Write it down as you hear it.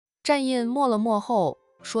战印默了默后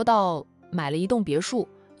说道：“买了一栋别墅，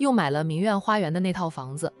又买了名苑花园的那套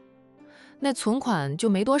房子，那存款就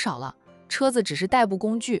没多少了。车子只是代步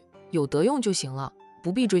工具，有得用就行了，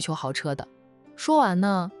不必追求豪车的。”说完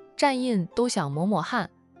呢，战印都想抹抹汗，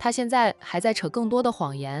他现在还在扯更多的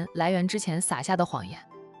谎言，来源之前撒下的谎言。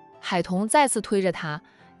海彤再次推着他：“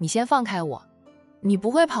你先放开我，你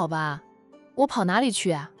不会跑吧？我跑哪里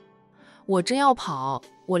去啊？我真要跑，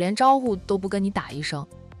我连招呼都不跟你打一声。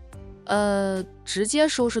直接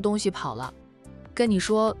收拾东西跑了。跟你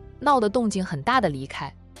说，闹得动静很大的离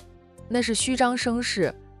开，那是虚张声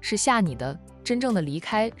势，是吓你的，真正的离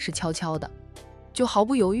开是悄悄的，就毫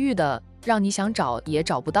不犹豫的，让你想找也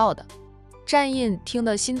找不到的。”战印听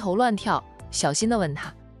得心头乱跳，小心的问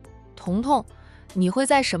他：“彤彤，你会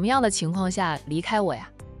在什么样的情况下离开我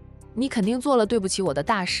呀？你肯定做了对不起我的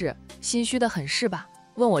大事，心虚的很是吧？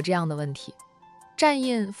问我这样的问题。”战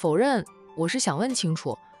印否认：“我是想问清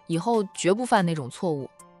楚，以后绝不犯那种错误，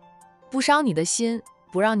不伤你的心，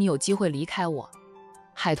不让你有机会离开我。”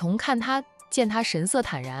海彤见他神色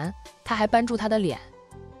坦然，他还扳住他的脸，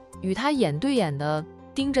与他眼对眼的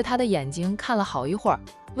盯着他的眼睛看了好一会儿，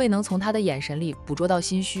未能从他的眼神里捕捉到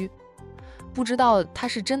心虚。不知道他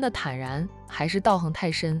是真的坦然，还是道行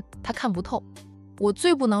太深，他看不透。我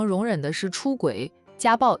最不能容忍的是出轨、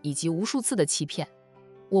家暴以及无数次的欺骗。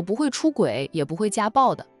我不会出轨，也不会家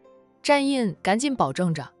暴的。战印赶紧保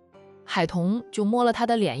证着。海彤就摸了他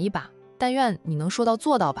的脸一把，但愿你能说到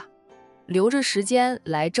做到吧，留着时间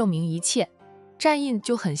来证明一切。战印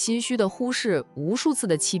就很心虚的忽视无数次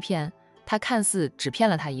的欺骗，他看似只骗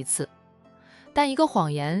了他一次，但一个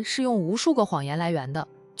谎言是用无数个谎言来源的，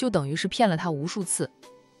就等于是骗了他无数次。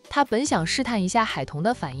他本想试探一下海彤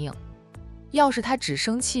的反应，要是他只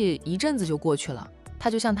生气一阵子就过去了，他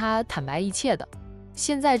就向他坦白一切的。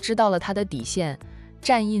现在知道了他的底线，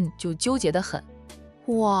战印就纠结得很。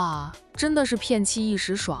哇，真的是骗气一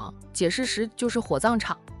时爽，解释时就是火葬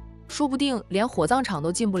场，说不定连火葬场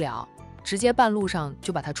都进不了，直接半路上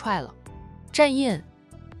就把他踹了。战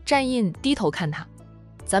印低头看他：“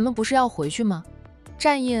咱们不是要回去吗？”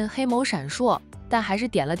战印黑眸闪烁，但还是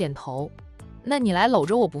点了点头。那你来搂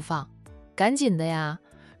着我不放，赶紧的呀，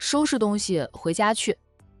收拾东西回家去。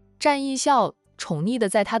战印笑，宠溺的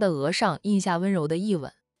在他的额上印下温柔的一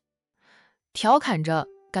吻，调侃着：“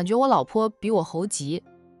感觉我老婆比我猴急，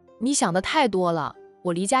你想的太多了。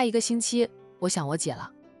我离家1个星期，我想我姐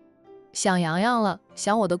了，想洋洋了，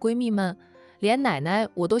想我的闺蜜们，连奶奶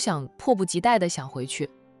我都想迫不及待的想回去。”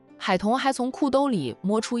海彤还从裤兜里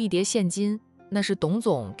摸出一叠现金，那是董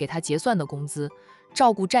总给他结算的工资，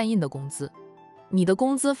照顾战印的工资。你的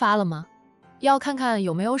工资发了吗？要看看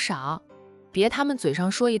有没有少，别他们嘴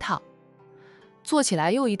上说一套，做起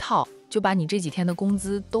来又一套，就把你这几天的工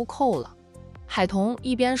资都扣了。海彤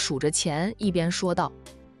一边数着钱，一边说道：“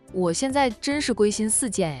我现在真是归心似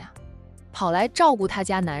箭呀，跑来照顾他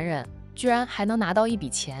家男人，居然还能拿到一笔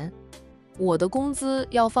钱。我的工资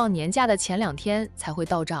要放年假的前2天才会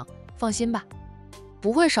到账，放心吧，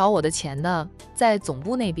不会少我的钱的，在总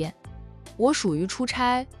部那边。我属于出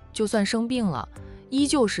差，就算生病了，依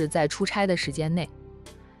旧是在出差的时间内。”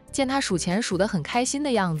见他数钱数得很开心的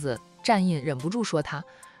样子，战印忍不住说他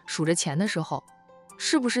数着钱的时候，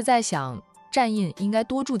是不是在想战印应该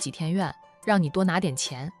多住几天院，让你多拿点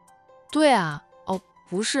钱？对啊，哦，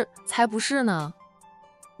不是，才不是呢。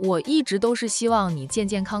我一直都是希望你健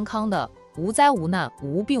健康康的，无灾无难，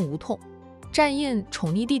无病无痛。战印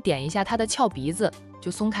宠溺地点一下他的翘鼻子，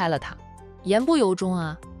就松开了他。言不由衷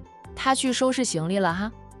啊。他去收拾行李了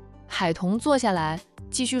哈。海彤坐下来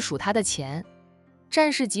继续数他的钱。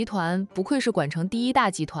战氏集团不愧是管城第1大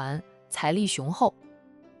集团，财力雄厚，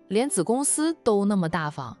连子公司都那么大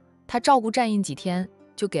方，他照顾战印几天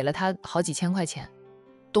就给了他好几千块钱。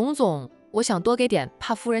董总，我想多给点，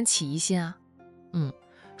怕夫人起疑心啊。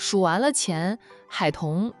数完了钱，海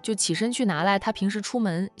彤就起身去拿来他平时出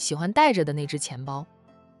门喜欢带着的那只钱包，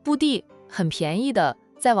布地很便宜的，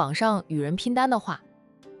在网上与人拼单的话，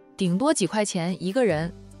顶多几块钱一个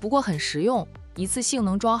人，不过很实用，一次性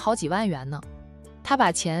能装好几万元呢。他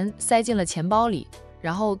把钱塞进了钱包里，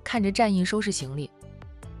然后看着战印收拾行李，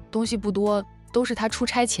东西不多，都是他出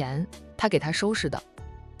差前他给他收拾的。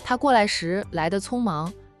他过来时来得匆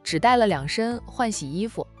忙，只带了2身换洗衣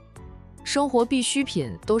服，生活必需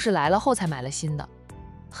品都是来了后才买了新的。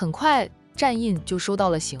很快战印就收到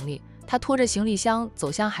了行李，他拖着行李箱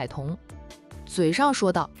走向海彤，嘴上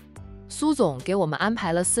说道：“苏总给我们安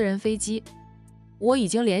排了私人飞机，我已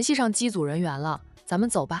经联系上机组人员了，咱们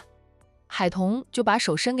走吧。”海彤就把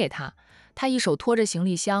手伸给他，他一手拖着行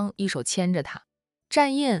李箱，一手牵着他。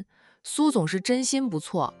战印，苏总是真心不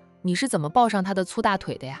错，你是怎么抱上他的粗大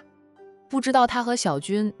腿的呀？不知道他和小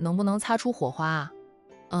军能不能擦出火花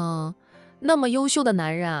啊？那么优秀的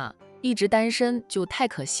男人啊，一直单身就太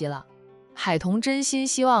可惜了。海彤真心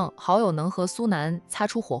希望好友能和苏南擦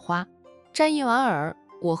出火花。战印莞尔，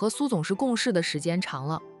我和苏总是共事的时间长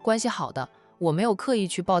了，关系好的，我没有刻意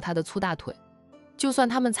去抱他的粗大腿。就算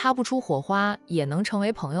他们擦不出火花，也能成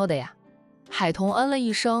为朋友的呀。海彤嗯了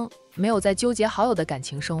一声，没有再纠结好友的感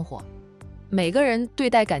情生活。每个人对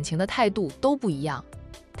待感情的态度都不一样，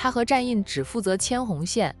他和战印只负责牵红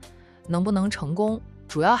线，能不能成功，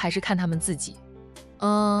主要还是看他们自己。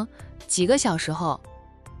几个小时后，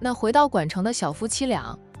那回到管城的小夫妻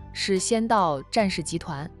俩是先到战氏集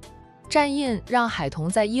团，战印让海彤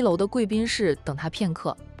在1楼的贵宾室等他片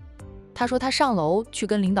刻。他说他上楼去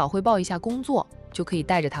跟领导汇报一下工作，就可以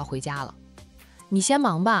带着他回家了。你先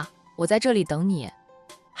忙吧，我在这里等你。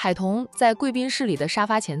海彤在贵宾室里的沙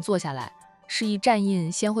发前坐下来，示意战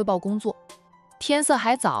印先汇报工作。天色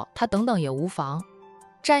还早，他等等也无妨。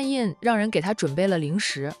战印让人给他准备了零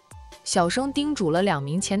食，小声叮嘱了2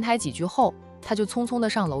名前台几句后，他就匆匆地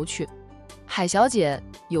上楼去。海小姐，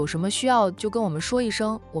有什么需要就跟我们说一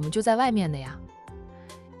声，我们就在外面的呀。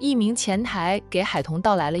1名前台给海彤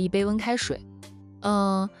倒来了一杯温开水。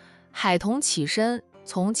海彤起身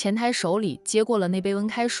从前台手里接过了那杯温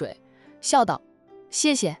开水，笑道：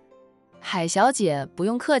谢谢。海小姐不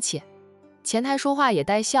用客气。前台说话也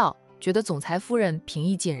带笑，觉得总裁夫人平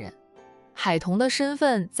易近人。海彤的身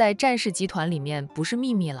份在战氏集团里面不是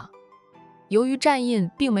秘密了。由于战印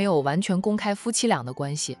并没有完全公开夫妻俩的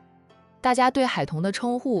关系，大家对海彤的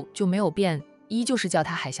称呼就没有变，依旧是叫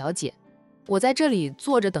她海小姐。我在这里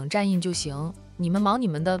坐着等战印就行，你们忙你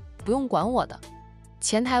们的，不用管我的。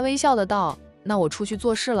前台微笑的道：那我出去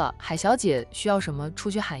做事了，海小姐需要什么出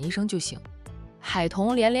去喊一声就行。海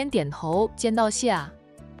彤连连点头，见道谢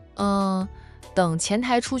啊。等前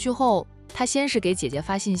台出去后，他先是给姐姐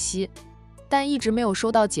发信息，但一直没有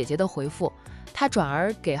收到姐姐的回复，他转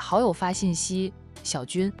而给好友发信息：小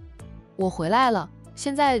军，我回来了，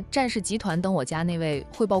现在战氏集团等我家那位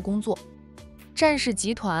汇报工作。战氏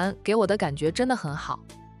集团给我的感觉真的很好，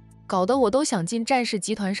搞得我都想进战氏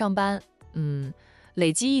集团上班，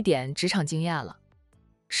累积一点职场经验了。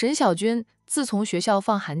沈小军自从学校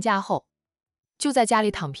放寒假后，就在家里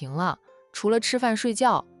躺平了，除了吃饭睡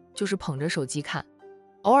觉，就是捧着手机看。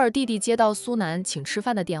偶尔弟弟接到苏南请吃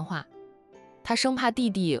饭的电话，他生怕弟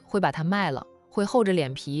弟会把他卖了，会厚着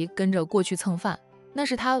脸皮跟着过去蹭饭，那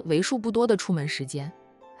是他为数不多的出门时间。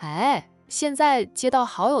现在接到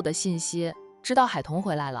好友的信息，知道海彤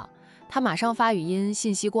回来了，他马上发语音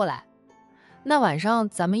信息过来。那晚上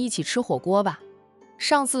咱们一起吃火锅吧。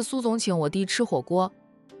上次苏总请我弟吃火锅，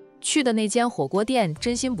去的那间火锅店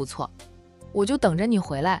真心不错，我就等着你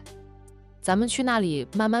回来，咱们去那里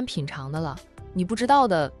慢慢品尝的了。你不知道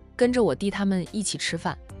的，跟着我弟他们一起吃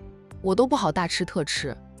饭，我都不好大吃特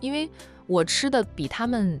吃，因为我吃的比他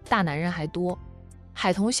们大男人还多。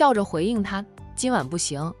海彤笑着回应他：今晚不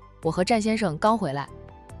行，我和战先生刚回来，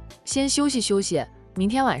先休息休息，明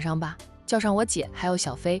天晚上吧，叫上我姐还有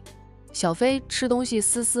小飞。小飞吃东西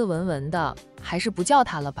斯斯文文的，还是不叫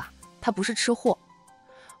他了吧，他不是吃货。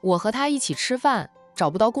我和他一起吃饭，找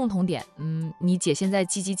不到共同点。你姐现在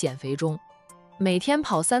积极减肥中，每天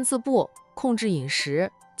跑3次步，控制饮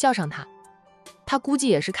食，叫上他，他估计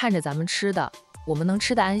也是看着咱们吃的，我们能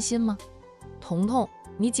吃得安心吗？彤彤，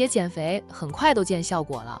你姐减肥很快都见效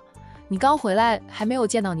果了，你刚回来还没有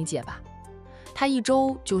见到你姐吧？她1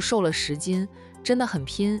周就瘦了10斤，真的很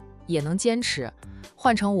拼，也能坚持。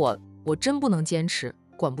换成我真不能坚持，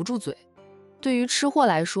管不住嘴。对于吃货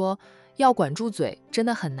来说，要管住嘴真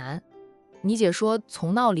的很难。你姐说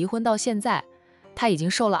从闹离婚到现在，她已经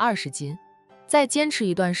瘦了20斤，再坚持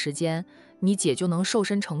一段时间，你姐就能瘦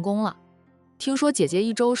身成功了。听说姐姐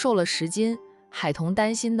1周瘦了10斤，海彤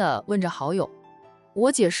担心地问着好友：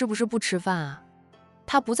我姐是不是不吃饭啊？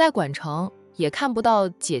她不在管城，也看不到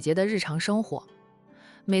姐姐的日常生活。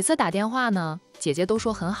每次打电话呢，姐姐都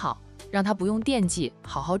说很好，让她不用惦记，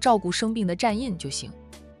好好照顾生病的战印就行。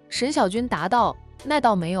沈小军答道：那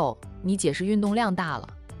倒没有，你姐是运动量大了，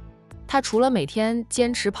她除了每天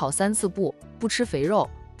坚持跑3次步，不吃肥肉，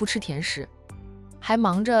不吃甜食，还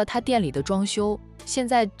忙着她店里的装修，现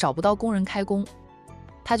在找不到工人开工，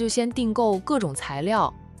她就先订购各种材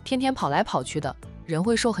料，天天跑来跑去的，人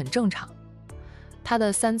会瘦很正常。她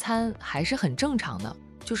的3餐还是很正常的，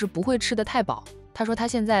就是不会吃得太饱，她说她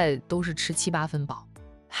现在都是吃7、8分饱。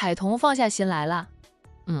海彤放下心来了，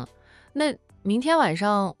那明天晚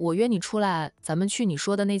上我约你出来，咱们去你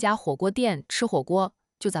说的那家火锅店吃火锅，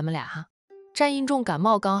就咱们俩哈。战印重感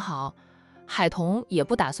冒刚好，海彤也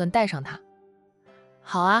不打算带上他。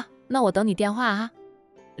好啊，那我等你电话哈。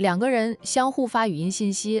2个人相互发语音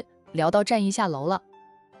信息，聊到战役下楼了，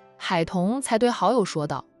海彤才对好友说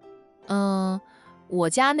道：“我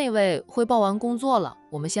家那位汇报完工作了，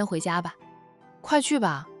我们先回家吧。”“快去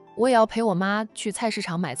吧，我也要陪我妈去菜市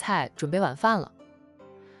场买菜，准备晚饭了。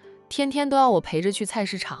天天都要我陪着去菜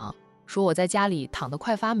市场，说我在家里躺得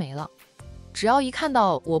快发霉了，只要一看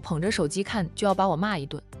到我捧着手机看，就要把我骂一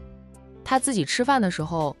顿。他自己吃饭的时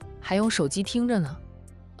候还用手机听着呢。”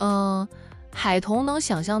海彤能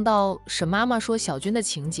想象到沈妈妈说小军的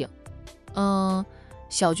情景。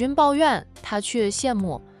小军抱怨，他却羡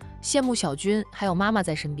慕小军还有妈妈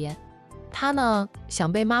在身边。他呢，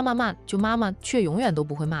想被妈妈骂，就妈妈却永远都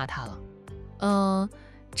不会骂他了。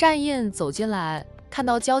战印走进来，看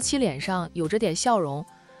到娇妻脸上有着点笑容，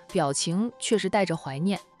表情却是带着怀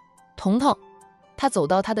念。彤彤，他走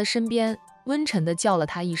到他的身边，温沉地叫了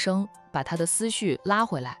他一声，把他的思绪拉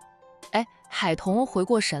回来。海彤回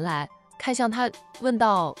过神来，看向他问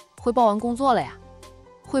道：“汇报完工作了呀？”“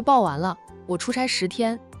汇报完了，我出差10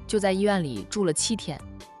天，就在医院里住了7天。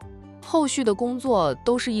后续的工作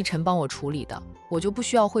都是一晨帮我处理的，我就不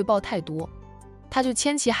需要汇报太多。”他就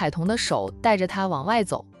牵起海彤的手，带着他往外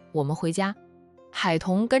走，我们回家。海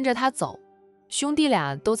彤跟着他走，兄弟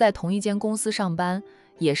俩都在同一间公司上班，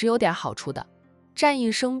也是有点好处的。战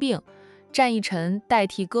役生病，战役晨代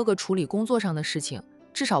替哥哥处理工作上的事情，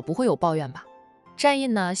至少不会有抱怨吧。战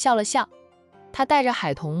印呢笑了笑，他带着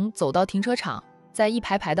海彤走到停车场，在一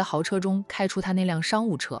排排的豪车中开出他那辆商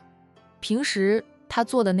务车。平时他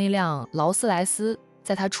坐的那辆劳斯莱斯，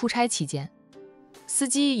在他出差期间，司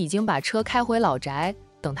机已经把车开回老宅，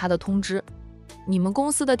等他的通知。你们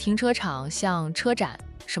公司的停车场像车展，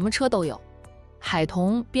什么车都有。海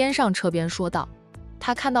彤边上车边说道，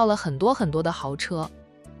他看到了很多很多的豪车，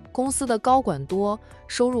公司的高管多，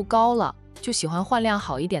收入高了，就喜欢换辆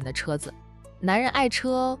好一点的车子。男人爱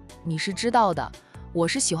车，你是知道的，我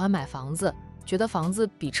是喜欢买房子，觉得房子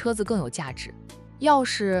比车子更有价值。要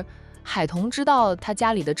是海彤知道他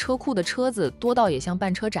家里的车库的车子多到也像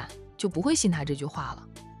办车展，就不会信他这句话了。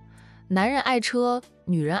男人爱车，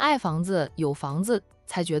女人爱房子，有房子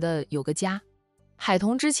才觉得有个家。海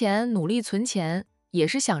彤之前努力存钱，也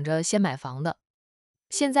是想着先买房的。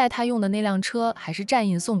现在他用的那辆车还是战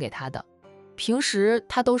印送给他的，平时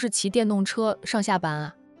他都是骑电动车上下班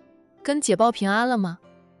啊。跟姐报平安了吗？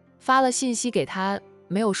发了信息给他，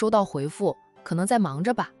没有收到回复，可能在忙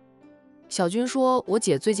着吧。小军说我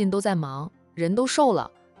姐最近都在忙，人都瘦了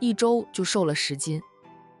，1周就瘦了10斤。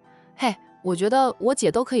嘿，我觉得我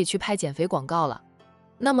姐都可以去拍减肥广告了，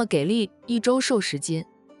那么给力，1周瘦10斤。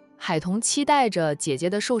海彤期待着姐姐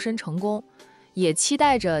的瘦身成功，也期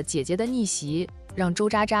待着姐姐的逆袭让周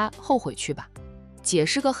渣渣后悔去吧。姐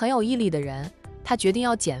是个很有毅力的人，她决定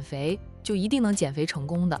要减肥，就一定能减肥成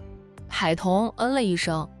功的。海彤了一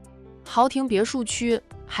声。豪庭别墅区，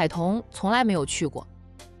海彤从来没有去过，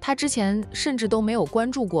她之前甚至都没有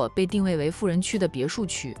关注过被定位为富人区的别墅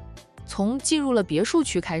区。从进入了别墅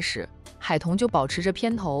区开始，海彤就保持着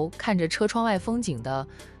偏头看着车窗外风景的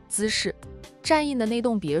姿势。战印的那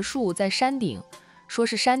栋别墅在山顶，说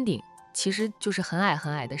是山顶，其实就是很矮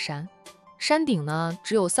很矮的山。山顶呢，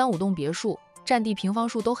只有3、5栋别墅，占地平方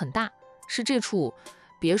数都很大，是这处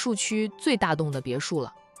别墅区最大栋的别墅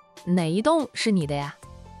了。哪一栋是你的呀？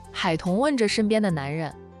海彤问着身边的男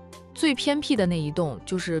人。最偏僻的那一栋，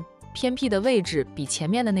就是偏僻的位置比前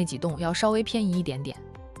面的那几栋要稍微偏移一点点。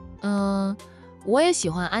我也喜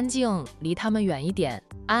欢安静，离他们远一点，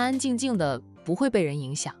安安静静的，不会被人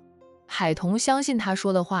影响。海彤相信他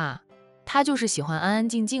说的话，他就是喜欢安安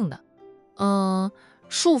静静的。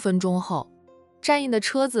数分钟后，战印的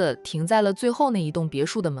车子停在了最后那一栋别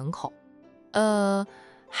墅的门口。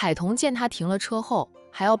海彤见他停了车后，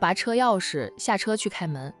还要拔车钥匙下车去开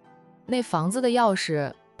门。那房子的钥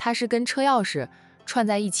匙，他是跟车钥匙串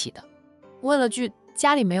在一起的。问了句：“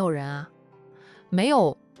家里没有人啊？”“没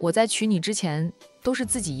有，我在娶你之前都是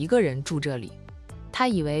自己一个人住这里。”他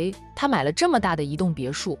以为他买了这么大的一栋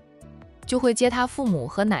别墅，就会接他父母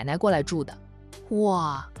和奶奶过来住的。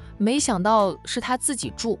哇，没想到是他自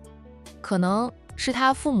己住，可能是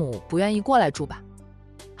他父母不愿意过来住吧。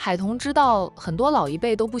海彤知道很多老一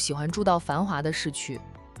辈都不喜欢住到繁华的市区，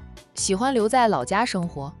喜欢留在老家生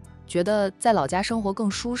活，觉得在老家生活更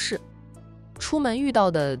舒适。出门遇到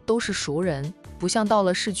的都是熟人，不像到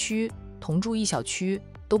了市区，同住一小区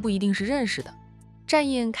都不一定是认识的。战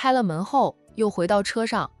印开了门后，又回到车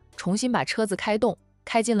上，重新把车子开动，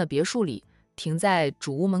开进了别墅里，停在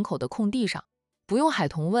主屋门口的空地上。不用海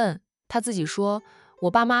彤问，他自己说，我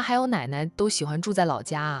爸妈还有奶奶都喜欢住在老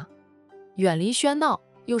家啊，远离喧闹，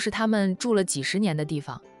又是他们住了几10年的地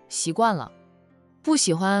方，习惯了，不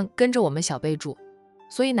喜欢跟着我们小辈住，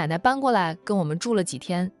所以奶奶搬过来跟我们住了几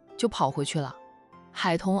天就跑回去了。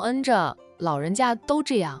海彤嗯着，老人家都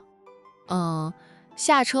这样。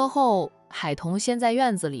下车后，海彤先在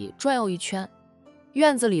院子里转悠一圈。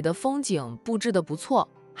院子里的风景布置得不错，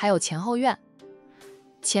还有前后院。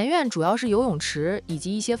前院主要是游泳池以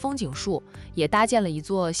及一些风景树，也搭建了一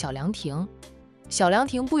座小凉亭。小凉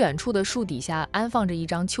亭不远处的树底下安放着一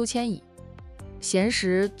张秋千椅，闲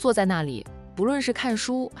时坐在那里，不论是看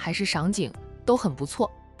书还是赏景都很不错。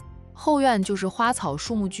后院就是花草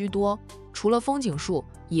树木居多，除了风景树，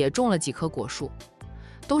也种了几棵果树，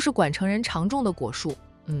都是管城人常种的果树，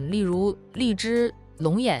例如荔枝、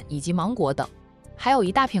龙眼以及芒果等。还有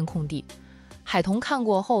一大片空地，海彤看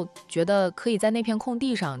过后觉得可以在那片空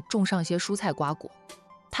地上种上些蔬菜瓜果。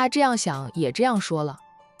他这样想也这样说了。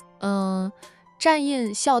战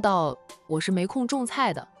印笑道，我是没空种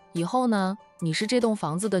菜的，以后呢，你是这栋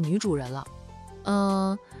房子的女主人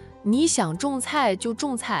了。你想种菜就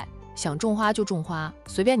种菜，想种花就种花，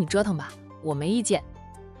随便你折腾吧，我没意见。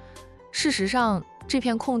事实上，这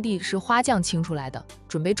片空地是花匠清出来的，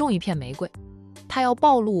准备种一片玫瑰。他要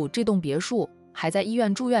暴露这栋别墅还在医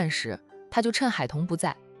院住院时，他就趁海彤不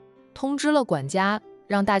在，通知了管家，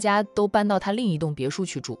让大家都搬到他另一栋别墅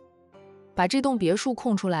去住。把这栋别墅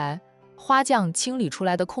空出来，花匠清理出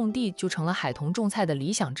来的空地就成了海彤种菜的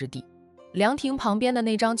理想之地。凉亭旁边的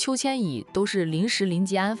那张秋千椅都是临时临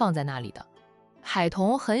急安放在那里的。海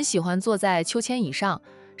彤很喜欢坐在秋千椅上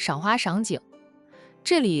赏花赏景。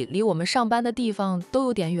这里离我们上班的地方都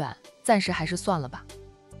有点远，暂时还是算了吧。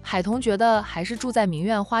海彤觉得还是住在名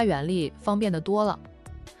苑花园里方便得多了。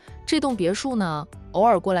这栋别墅呢，偶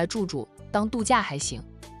尔过来住住，当度假还行。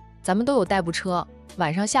咱们都有代步车，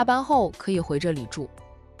晚上下班后可以回这里住。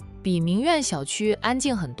比名苑小区安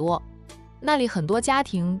静很多，那里很多家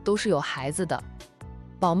庭都是有孩子的。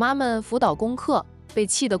宝妈们辅导功课，被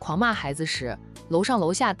气得狂骂孩子时，楼上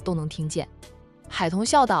楼下都能听见。海彤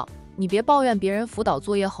笑道，你别抱怨别人辅导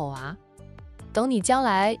作业吼娃，等你将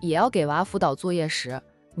来也要给娃辅导作业时，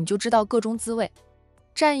你就知道各种滋味。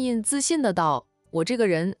战印自信的道，我这个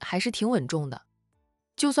人还是挺稳重的，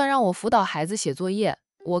就算让我辅导孩子写作业，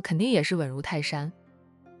我肯定也是稳如泰山，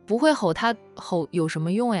不会吼他。吼有什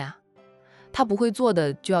么用呀？他不会做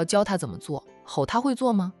的就要教他怎么做，吼他会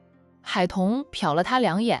做吗？海彤瞟了他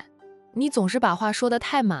两眼，你总是把话说得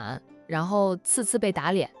太满，然后次次被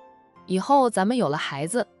打脸。以后咱们有了孩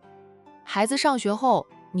子，孩子上学后，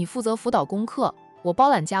你负责辅导功课，我包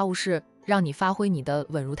揽家务事，让你发挥你的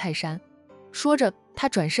稳如泰山。说着，他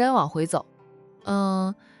转身往回走。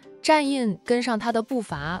战印跟上他的步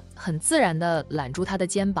伐，很自然地揽住他的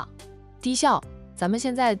肩膀，低笑，咱们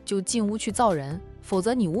现在就进屋去造人，否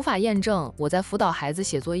则你无法验证我在辅导孩子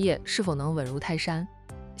写作业是否能稳如泰山。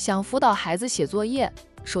想辅导孩子写作业，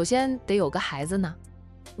首先得有个孩子呢。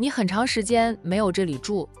你很长时间没有这里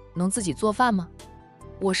住，能自己做饭吗？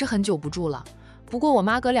我是很久不住了，不过我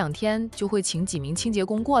妈隔2天就会请几名清洁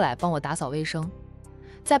工过来帮我打扫卫生，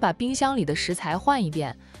再把冰箱里的食材换一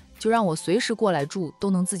遍，就让我随时过来住，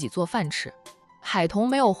都能自己做饭吃。海彤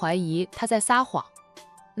没有怀疑他在撒谎，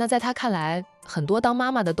那在他看来，很多当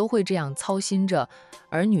妈妈的都会这样操心着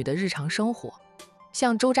儿女的日常生活。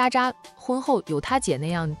像周渣渣婚后有他姐那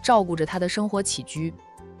样照顾着他的生活起居，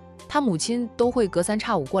他母亲都会隔3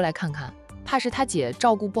差5过来看看，怕是他姐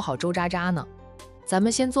照顾不好周渣渣呢。咱们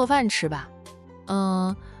先做饭吃吧。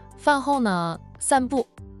饭后呢，散步。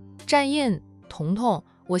战印，彤彤，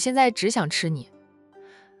我现在只想吃你。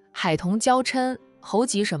海彤娇嗔，猴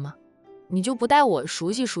急什么？你就不带我熟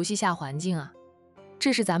悉熟悉下环境啊？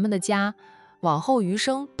这是咱们的家，往后余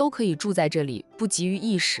生都可以住在这里，不急于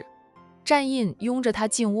一时。战印拥着他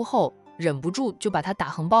进屋后，忍不住就把他打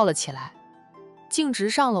横抱了起来。径直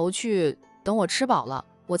上楼去，等我吃饱了，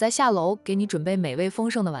我再下楼给你准备美味丰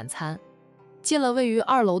盛的晚餐。进了位于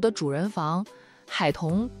2楼的主人房，海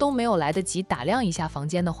彤都没有来得及打量一下房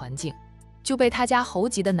间的环境，就被他家猴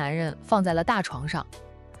急的男人放在了大床上。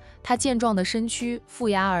他健壮的身躯负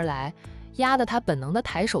压而来，压得他本能的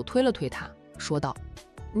抬手推了推他，说道：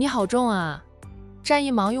你好重啊。战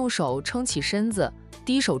一忙用手撑起身子，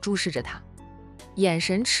低手注视着他，眼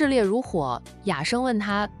神炽烈如火，哑声问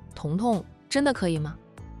他：彤彤，真的可以吗？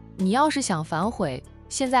你要是想反悔，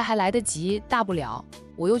现在还来得及，大不了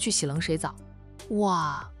我又去洗冷水澡。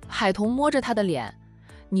哇，海彤摸着他的脸，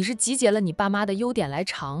你是集结了你爸妈的优点来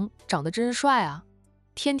长得真帅啊，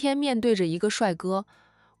天天面对着一个帅哥，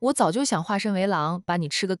我早就想化身为狼，把你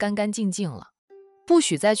吃个干干净净了，不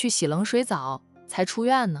许再去洗冷水澡，才出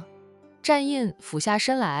院呢。战印俯下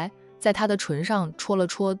身来，在他的唇上戳了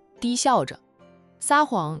戳，低笑着，撒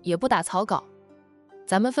谎也不打草稿。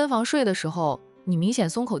咱们分房睡的时候，你明显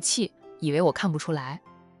松口气，以为我看不出来。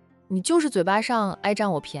你就是嘴巴上爱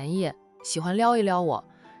占我便宜，喜欢撩一撩我，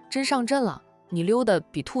真上阵了，你溜得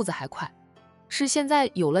比兔子还快。是现在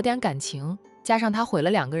有了点感情，加上他毁了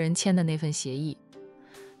2个人签的那份协议，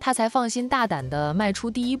他才放心大胆地迈出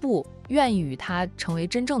第一步，愿意与他成为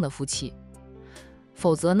真正的夫妻。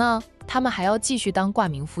否则呢，他们还要继续当挂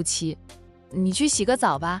名夫妻。你去洗个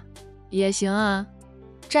澡吧。也行啊。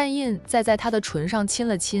战印再在他的唇上亲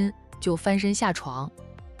了亲，就翻身下床，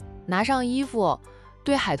拿上衣服，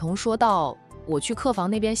对海彤说道：我去客房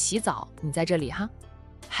那边洗澡，你在这里哈。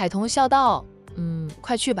海彤笑道：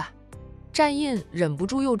快去吧。战印忍不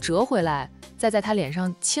住又折回来，再在他脸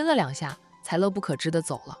上亲了2下，才乐不可支地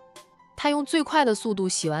走了。他用最快的速度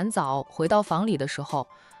洗完澡，回到房里的时候，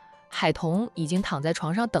海彤已经躺在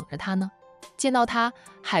床上等着他呢。见到他，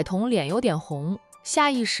海彤脸有点红，下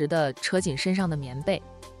意识地扯紧身上的棉被。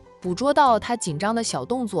捕捉到他紧张的小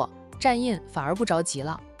动作，战印反而不着急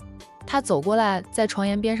了。他走过来，在床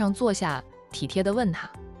沿边上坐下，体贴地问他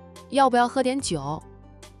要不要喝点酒。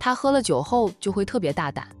他喝了酒后就会特别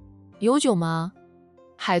大胆。有酒吗？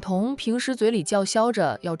海彤平时嘴里叫嚣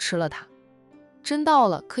着要吃了他，真到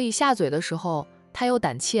了可以下嘴的时候，他又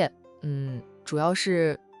胆怯，主要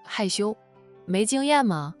是害羞，没经验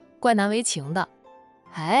吗？怪难为情的。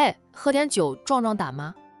哎，喝点酒壮壮胆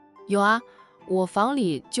吗？有啊，我房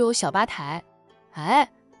里就有小吧台。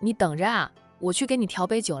哎，你等着啊，我去给你调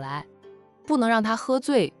杯酒来。不能让他喝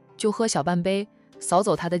醉，就喝小半杯，扫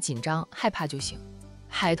走他的紧张害怕就行。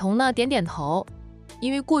海彤呢点点头，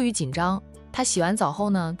因为过于紧张，他洗完澡后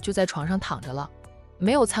呢就在床上躺着了，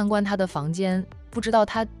没有参观他的房间，不知道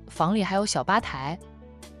他房里还有小吧台。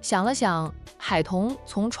想了想，海彤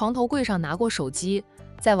从床头柜上拿过手机，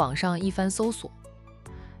在网上一番搜索，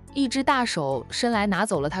一只大手伸来拿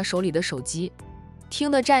走了他手里的手机，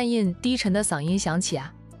听得战印低沉的嗓音响起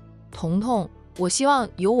啊，彤彤，我希望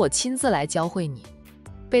由我亲自来教会你。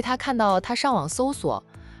被他看到他上网搜索，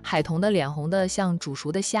海彤的脸红得像煮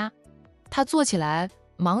熟的虾，他坐起来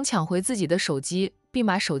忙抢回自己的手机，并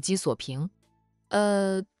把手机锁屏，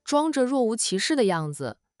装着若无其事的样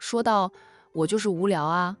子，说道：我就是无聊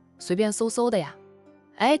啊，随便搜搜的呀。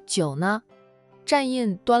哎，酒呢？战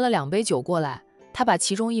印端了2杯酒过来，他把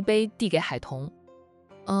其中一杯递给海彤，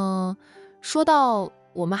说道：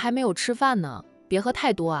我们还没有吃饭呢，别喝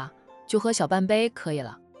太多啊，就喝小半杯可以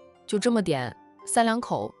了，就这么点，3两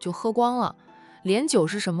口就喝光了，连酒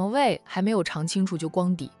是什么味还没有尝清楚就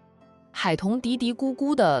光底。海彤嘀嘀咕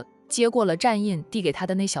咕地接过了战印递给他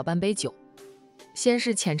的那小半杯酒，先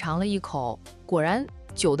是浅尝了一口，果然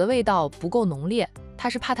酒的味道不够浓烈，他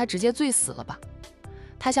是怕他直接醉死了吧。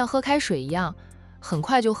他像喝开水一样，很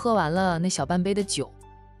快就喝完了那小半杯的酒。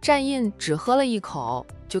战印只喝了一口，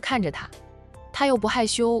就看着他，他又不害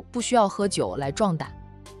羞，不需要喝酒来壮胆。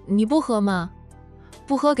你不喝吗？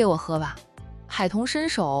不喝给我喝吧。海彤伸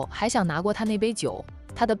手还想拿过他那杯酒，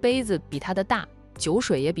他的杯子比他的大，酒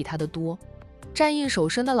水也比他的多。战印手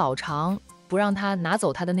伸的老长，不让他拿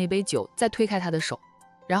走他的那杯酒，再推开他的手，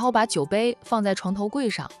然后把酒杯放在床头柜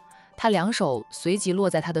上，他2手随即落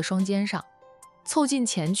在他的双肩上，凑近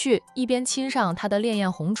前去，一边亲上他的潋滟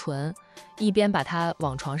红唇，一边把他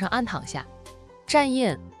往床上安躺下。战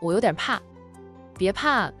印，我有点怕。别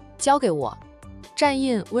怕，交给我。战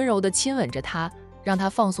印温柔地亲吻着他，让他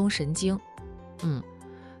放松神经。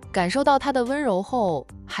感受到他的温柔后，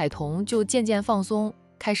海彤就渐渐放松，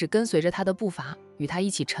开始跟随着他的步伐，与他一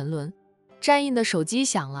起沉沦。战印的手机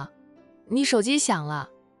响了。你手机响了，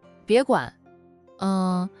别管。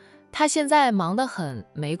他现在忙得很，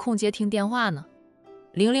没空接听电话呢。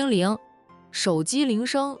000，手机铃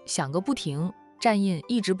声响个不停，战印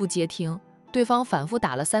一直不接听，对方反复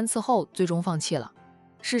打了3次后，最终放弃了。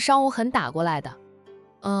是商无痕打过来的。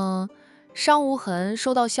商无痕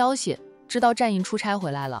收到消息，知道战印出差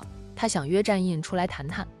回来了，他想约战印出来谈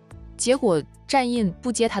谈，结果战印不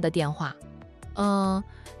接他的电话。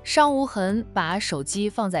商无痕把手机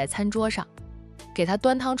放在餐桌上，给他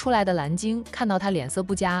端汤出来的蓝鲸看到他脸色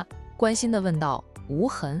不佳，关心地问道：无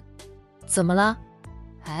痕，怎么了？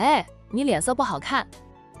哎，你脸色不好看。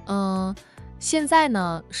现在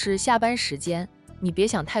呢是下班时间，你别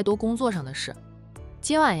想太多工作上的事。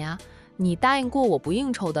今晚呀，你答应过我不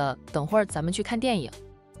应酬的，等会儿咱们去看电影。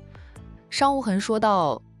商无痕说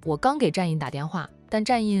道：我刚给战印打电话，但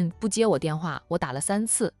战印不接我电话，我打了3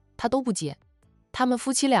次，他都不接。他们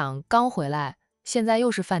夫妻俩刚回来，现在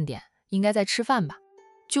又是饭点，应该在吃饭吧。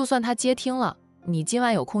就算他接听了，你今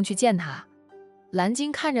晚有空去见他。蓝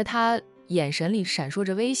鲸看着他，眼神里闪烁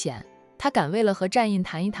着危险，他敢为了和战印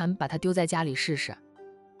谈一谈，把他丢在家里试试。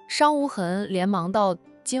商无痕连忙道：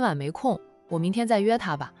今晚没空，我明天再约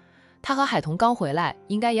他吧。他和海彤刚回来，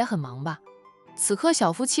应该也很忙吧。此刻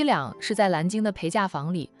小夫妻俩是在蓝鲸的陪嫁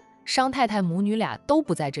房里，商太太母女俩都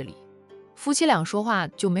不在这里。夫妻俩说话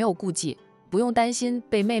就没有顾忌，不用担心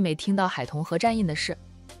被妹妹听到海彤和战印的事。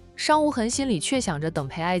商无痕心里却想着，等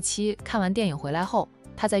陪爱妻看完电影回来后，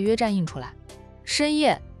他再约战印出来，深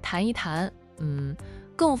夜谈一谈，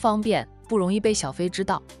更方便，不容易被小飞知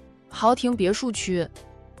道。豪庭别墅区，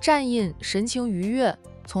战印神情愉悦，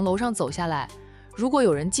从楼上走下来。如果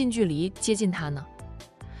有人近距离接近他呢，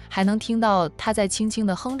还能听到他在轻轻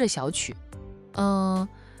地哼着小曲。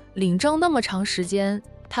领证那么长时间，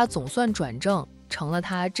他总算转正，成了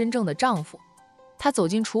他真正的丈夫。他走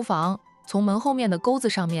进厨房，从门后面的钩子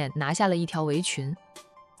上面拿下了一条围裙，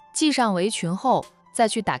系上围裙后，再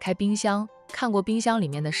去打开冰箱，看过冰箱里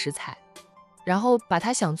面的食材，然后把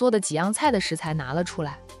他想做的几样菜的食材拿了出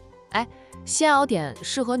来。先熬点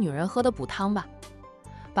适合女人喝的补汤吧。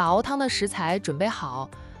把熬汤的食材准备好，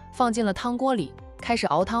放进了汤锅里，开始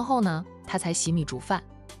熬汤后呢，他才洗米煮饭。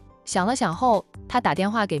想了想后，他打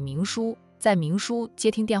电话给明叔，在明叔接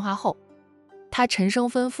听电话后，他沉声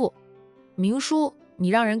吩咐：明叔，你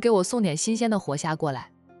让人给我送点新鲜的活虾过来。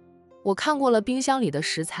我看过了冰箱里的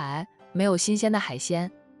食材，没有新鲜的海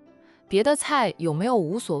鲜，别的菜有没有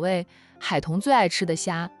无所谓，海彤最爱吃的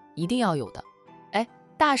虾一定要有的。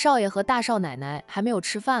大少爷和大少奶奶还没有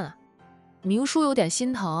吃饭啊。明叔有点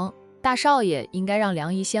心疼，大少爷应该让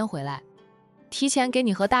梁姨先回来，提前给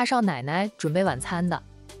你和大少奶奶准备晚餐的。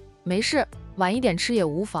没事，晚一点吃也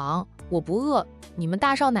无妨，我不饿，你们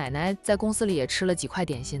大少奶奶在公司里也吃了几块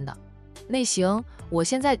点心的。那行，我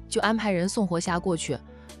现在就安排人送活虾过去，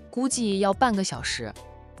估计要半个小时。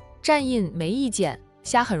战印没意见，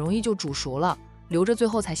虾很容易就煮熟了，留着最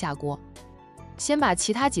后才下锅。先把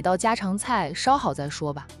其他几道家常菜烧好再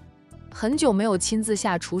说吧。很久没有亲自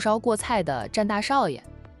下厨烧过菜的战大少爷，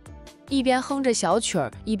一边哼着小曲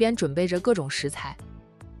儿，一边准备着各种食材，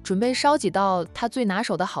准备烧几道他最拿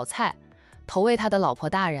手的好菜，投喂他的老婆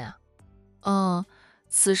大人啊。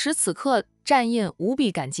此时此刻，战印无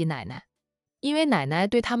比感激奶奶，因为奶奶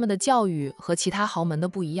对他们的教育和其他豪门的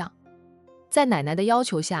不一样。在奶奶的要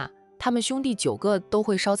求下，他们兄弟9个都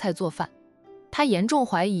会烧菜做饭。他严重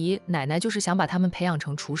怀疑奶奶就是想把他们培养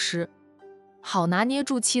成厨师，好拿捏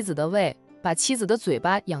住妻子的胃，把妻子的嘴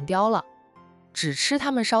巴养刁了，只吃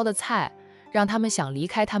他们烧的菜，让他们想离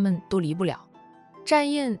开他们都离不了。战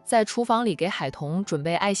印在厨房里给海彤准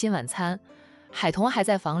备爱心晚餐，海彤还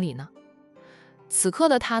在房里呢。此刻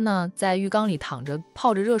的他呢，在浴缸里躺着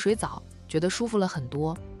泡着热水澡，觉得舒服了很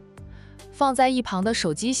多。放在一旁的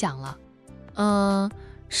手机响了，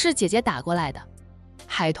是姐姐打过来的。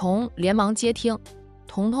海彤连忙接听：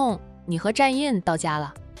彤彤，你和战印到家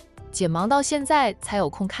了？姐忙到现在才有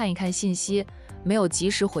空看一看信息，没有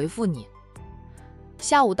及时回复你。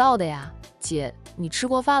下午到的呀，姐，你吃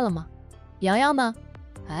过饭了吗？洋洋呢？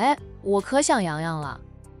我可想洋洋了。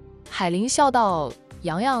海玲笑道：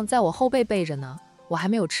洋洋在我后背背着呢，我还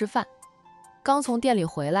没有吃饭，刚从店里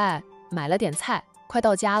回来，买了点菜，快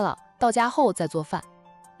到家了，到家后再做饭。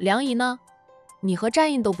梁姨呢？你和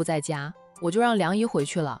战印都不在家，我就让梁姨回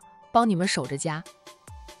去了，帮你们守着家，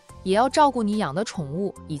也要照顾你养的宠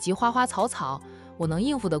物以及花花草草，我能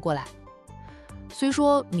应付得过来。虽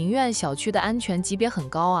说明苑小区的安全级别很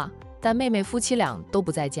高啊，但妹妹夫妻俩都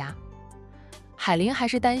不在家，海玲还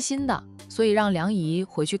是担心的，所以让梁姨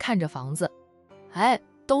回去看着房子。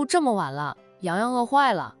都这么晚了，洋洋饿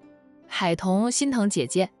坏了。海彤心疼姐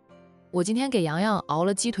姐，我今天给洋洋熬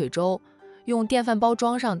了鸡腿粥，用电饭煲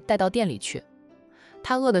装上带到店里去，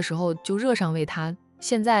他饿的时候就热上喂他，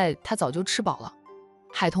现在他早就吃饱了。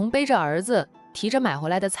海彤背着儿子，提着买回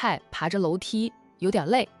来的菜，爬着楼梯，有点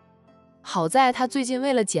累。好在他最近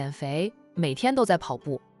为了减肥，每天都在跑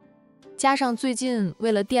步，加上最近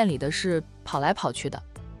为了店里的事跑来跑去的，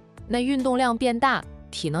那运动量变大，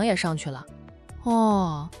体能也上去了。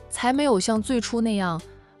才没有像最初那样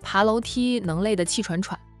爬楼梯能累得气喘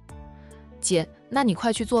喘。姐，那你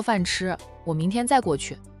快去做饭吃，我明天再过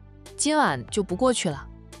去，今晚就不过去了。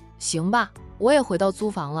行吧，我也回到租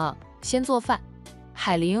房了，先做饭。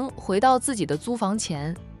海玲回到自己的租房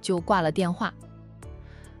前就挂了电话，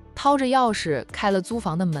掏着钥匙开了租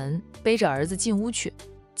房的门，背着儿子进屋去。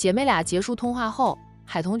姐妹俩结束通话后，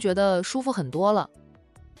海彤觉得舒服很多了，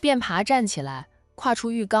便爬站起来，跨出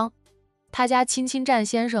浴缸。他家亲亲战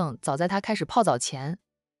先生早在他开始泡澡前，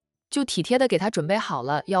就体贴地给他准备好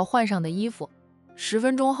了要换上的衣服。10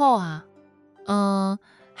分钟后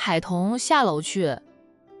海彤下楼去，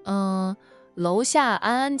楼下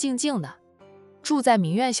安安静静的。住在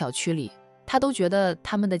明苑小区里，他都觉得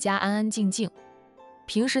他们的家安安静静。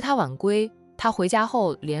平时他晚归，他回家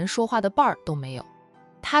后连说话的伴儿都没有，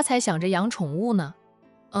他才想着养宠物呢。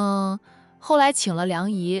后来请了梁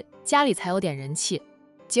姨，家里才有点人气。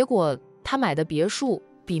结果他买的别墅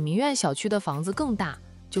比明苑小区的房子更大，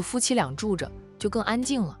就夫妻俩住着就更安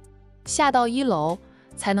静了。下到1楼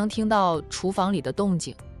才能听到厨房里的动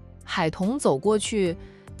静。海彤走过去，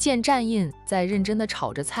见战印在认真地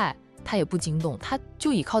炒着菜，他也不惊动，他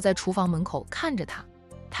就倚靠在厨房门口看着他。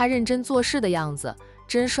他认真做事的样子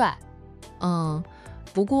真帅。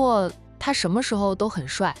不过他什么时候都很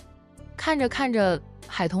帅。看着看着，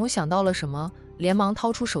海彤想到了什么，连忙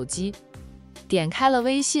掏出手机，点开了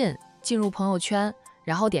微信，进入朋友圈，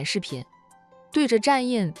然后点视频，对着战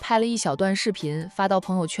印拍了一小段视频发到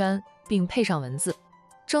朋友圈，并配上文字：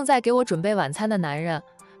正在给我准备晚餐的男人，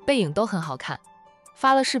背影都很好看。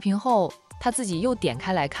发了视频后，他自己又点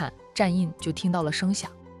开来看，战印就听到了声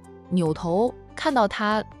响，扭头看到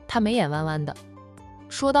他眉眼弯弯的，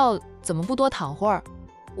说道：怎么不多躺会儿？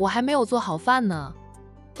我还没有做好饭呢，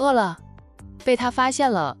饿了。被他发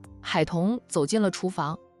现了，海彤走进了厨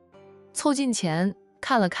房，凑近前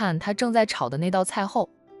看了看他正在炒的那道菜后，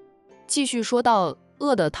继续说道：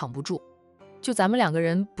饿得躺不住，就咱们2个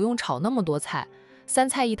人不用炒那么多菜，3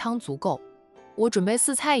菜1汤足够，我准备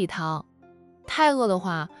4菜1汤。太饿的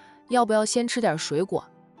话，要不要先吃点水果？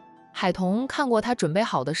海彤看过他准备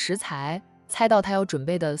好的食材，猜到他要准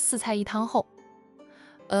备的4菜1汤后，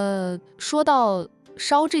说到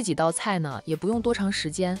烧这几道菜呢，也不用多长时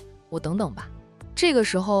间，我等等吧。这个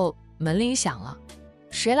时候门铃响了，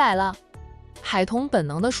谁来了？海彤本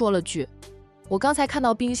能地说了句：我刚才看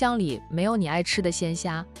到冰箱里没有你爱吃的鲜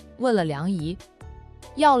虾，问了梁姨，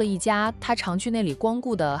要了一家他常去那里光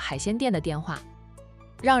顾的海鲜店的电话，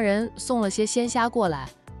让人送了些鲜虾过来。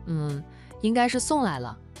应该是送来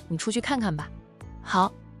了，你出去看看吧。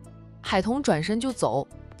好。海彤转身就走，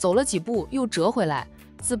走了几步又折回来，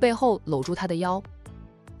自背后搂住他的腰，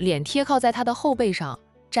脸贴靠在他的后背上。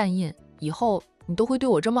战印，以后你都会对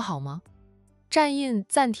我这么好吗？战印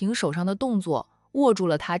暂停手上的动作，握住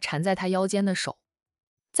了他缠在他腰间的手，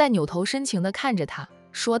再扭头深情地看着他，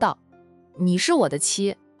说道：你是我的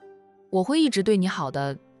妻，我会一直对你好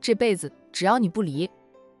的，这辈子只要你不离，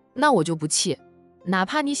那我就不弃，哪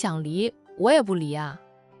怕你想离，我也不离啊。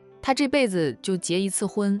他这辈子就结一次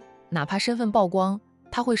婚，哪怕身份曝光，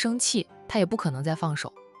他会生气，他也不可能再放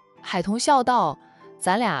手。海彤笑道：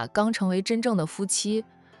咱俩刚成为真正的夫妻，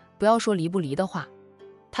不要说离不离的话。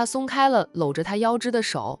他松开了搂着他腰肢的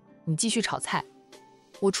手，你继续炒菜，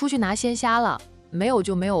我出去拿鲜虾了，没有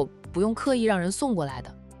就没有，不用刻意让人送过来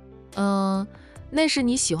的。那是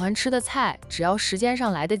你喜欢吃的菜，只要时间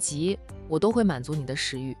上来得及，我都会满足你的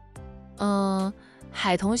食欲。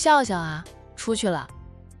海彤笑笑啊，出去了。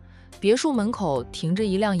别墅门口停着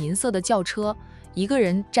一辆银色的轿车，一个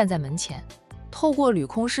人站在门前。透过镂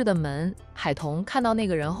空式的门，海彤看到那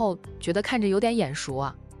个人后，觉得看着有点眼熟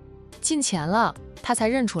啊。近前了，他才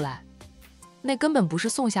认出来，那根本不是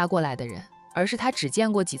送虾过来的人，而是他只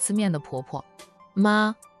见过几次面的婆婆。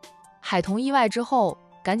妈！海彤意外之后，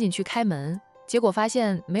赶紧去开门，结果发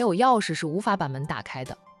现没有钥匙是无法把门打开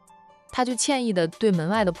的。他就歉意地对门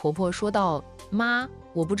外的婆婆说道：妈，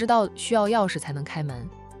我不知道需要钥匙才能开门，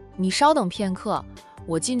你稍等片刻，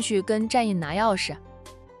我进去跟战印拿钥匙。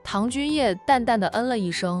唐君叶淡淡地嗯了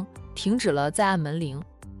一声，停止了再按门铃。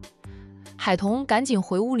海彤赶紧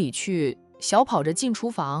回屋里去，小跑着进厨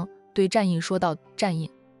房，对战印说道：战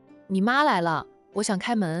印，你妈来了，我想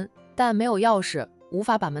开门，但没有钥匙，无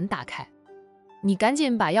法把门打开，你赶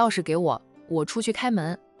紧把钥匙给我，我出去开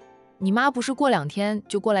门。你妈不是过2天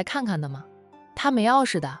就过来看看的吗？她没钥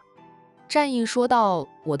匙的。战印说道：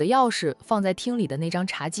我的钥匙放在厅里的那张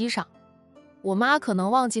茶几上，我妈可能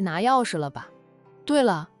忘记拿钥匙了吧。对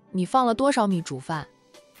了，你放了多少米煮饭？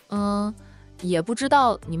也不知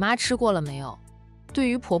道你妈吃过了没有。对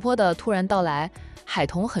于婆婆的突然到来，海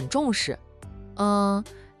彤很重视。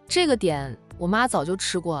这个点我妈早就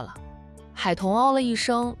吃过了。海彤哦了一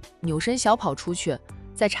声，扭身小跑出去，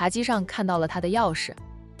在茶几上看到了她的钥匙。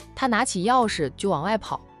她拿起钥匙就往外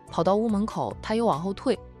跑，跑到屋门口，她又往后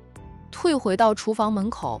退回到厨房门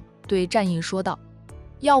口，对战印说道：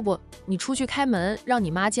要不你出去开门，让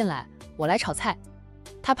你妈进来，我来炒菜。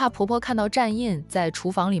她怕婆婆看到战印在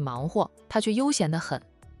厨房里忙活，她却悠闲得很，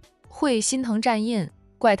会心疼战印，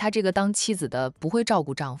怪她这个当妻子的不会照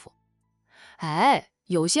顾丈夫。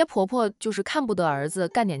有些婆婆就是看不得儿子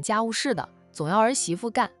干点家务事的，总要儿媳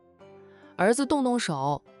妇干。儿子动动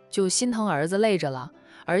手就心疼儿子累着了，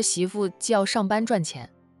儿媳妇既要上班赚钱，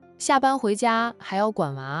下班回家还要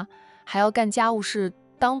管娃，还要干家务事，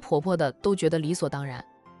当婆婆的都觉得理所当然。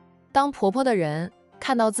当婆婆的人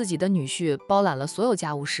看到自己的女婿包揽了所有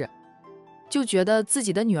家务事，就觉得自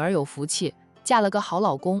己的女儿有福气，嫁了个好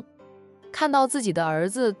老公；看到自己的儿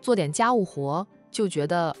子做点家务活，就觉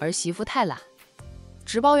得儿媳妇太懒，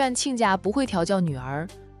直抱怨亲家不会调教女儿，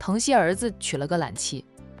疼惜儿子娶了个懒妻。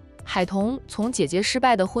海彤从姐姐失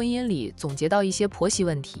败的婚姻里总结到一些婆媳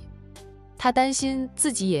问题，她担心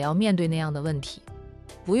自己也要面对那样的问题。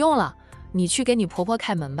不用了，你去给你婆婆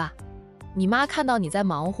开门吧。你妈看到你在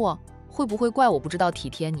忙活，会不会怪我不知道体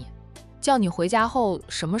贴你？叫你回家后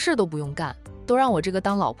什么事都不用干，都让我这个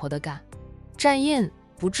当老婆的干。战印，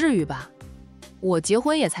不至于吧？我结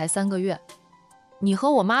婚也才3个月，你和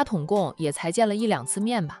我妈统共也才见了1、2次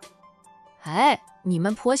面吧？哎，你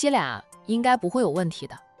们婆媳俩应该不会有问题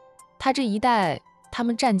的。他这一代，他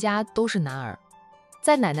们战家都是男儿，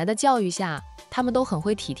在奶奶的教育下，他们都很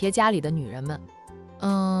会体贴家里的女人们。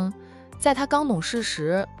在他刚懂事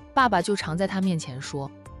时，爸爸就常在他面前说，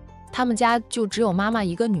他们家就只有妈妈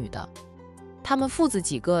一个女的，他们父子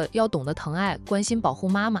几个要懂得疼爱、关心、保护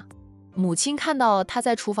妈妈。母亲看到他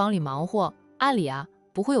在厨房里忙活，按理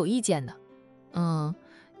不会有意见的。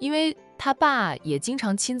因为他爸也经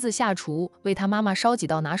常亲自下厨，为他妈妈烧几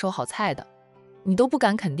道拿手好菜的。你都不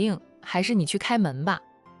敢肯定，还是你去开门吧。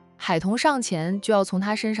海彤上前就要从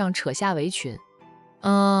他身上扯下围裙。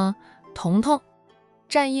彤彤。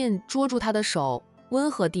战印捉住他的手，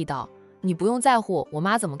温和地道，你不用在乎我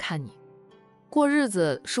妈怎么看你。过日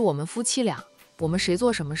子是我们夫妻俩，我们谁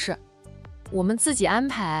做什么事，我们自己安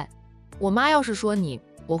排。我妈要是说你，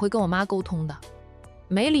我会跟我妈沟通的。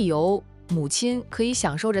没理由母亲可以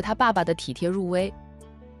享受着她爸爸的体贴入微，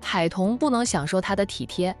海彤不能享受她的体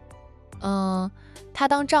贴。她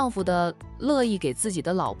当丈夫的乐意给自己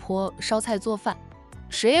的老婆烧菜做饭，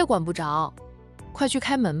谁也管不着。快去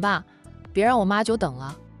开门吧，别让我妈久等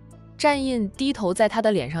了。战印低头在她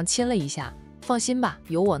的脸上亲了一下，放心吧，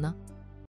有我呢。